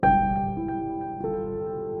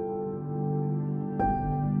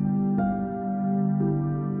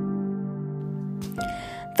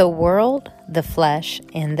The world, the flesh,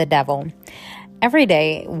 and the devil. Every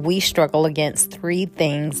day, we struggle against three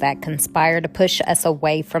things that conspire to push us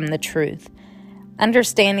away from the truth.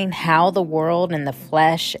 Understanding how the world and the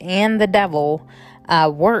flesh and the devil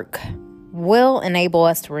work will enable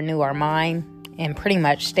us to renew our mind and pretty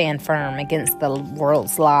much stand firm against the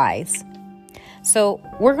world's lies. So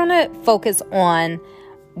we're going to focus on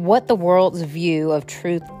what the world's view of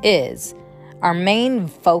truth is. Our main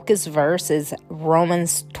focus verse is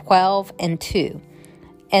Romans 12:2.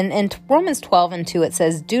 And in Romans 12:2, it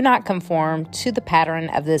says, "Do not conform to the pattern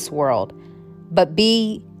of this world, but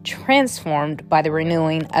be transformed by the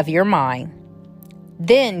renewing of your mind.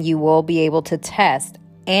 Then you will be able to test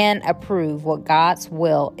and approve what God's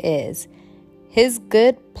will is, His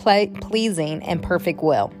good, pleasing, and perfect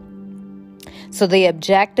will." So the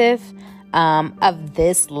objective of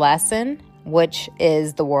this lesson, which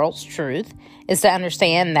is the world's truth, is to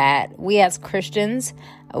understand that we as Christians,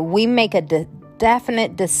 we make a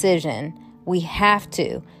definite decision. We have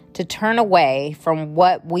to turn away from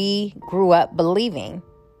what we grew up believing,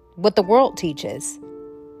 what the world teaches.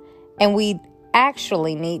 And we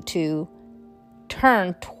actually need to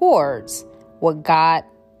turn towards what God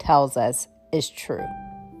tells us is true.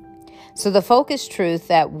 So the focus truth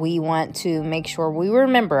that we want to make sure we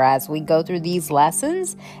remember as we go through these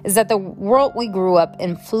lessons is that the world we grew up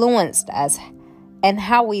influenced us and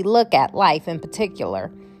how we look at life in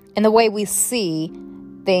particular, and the way we see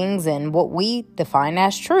things and what we define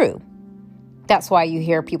as true. That's why you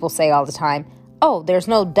hear people say all the time, "Oh, there's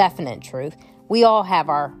no definite truth." We all have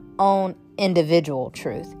our own individual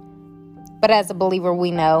truth. But as a believer,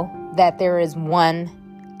 we know that there is one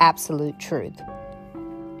absolute truth.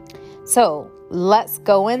 So let's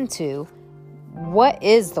go into what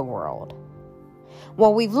is the world.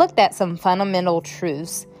 Well, we've looked at some fundamental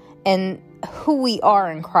truths and who we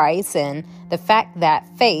are in Christ, and the fact that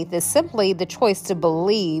faith is simply the choice to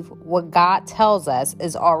believe what God tells us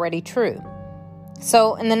is already true.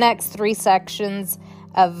 So in the next three sections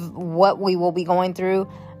of what we will be going through,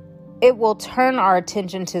 it will turn our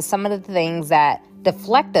attention to some of the things that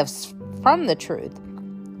deflect us from the truth.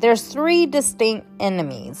 There's three distinct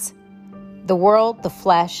enemies: the world, the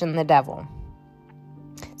flesh, and the devil.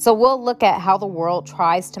 So we'll look at how the world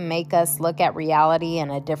tries to make us look at reality in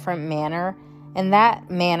a different manner, and that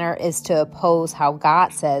manner is to oppose how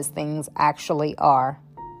God says things actually are.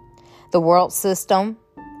 The world system,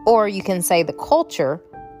 or you can say the culture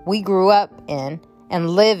we grew up in and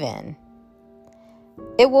live in.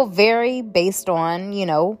 It will vary based on,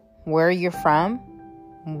 where you're from,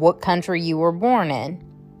 what country you were born in,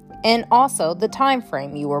 and also the time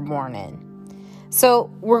frame you were born in. So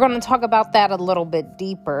we're going to talk about that a little bit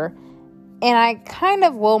deeper, and I kind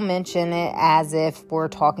of will mention it as if we're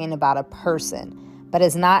talking about a person, but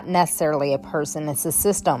it's not necessarily a person, it's a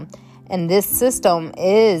system. And this system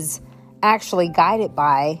is actually guided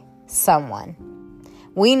by someone.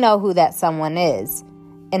 We know who that someone is.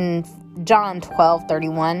 In John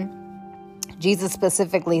 12:31, Jesus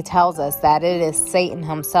specifically tells us that it is Satan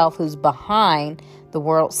himself who's behind the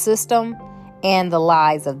world system and the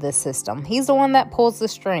lies of this system. He's the one that pulls the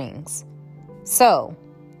strings. So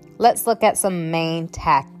let's look at some main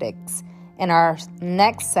tactics. In our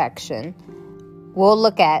next section, we'll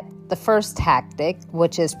look at the first tactic,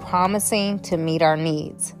 which is promising to meet our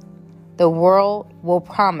needs. The world will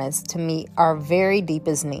promise to meet our very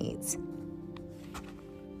deepest needs.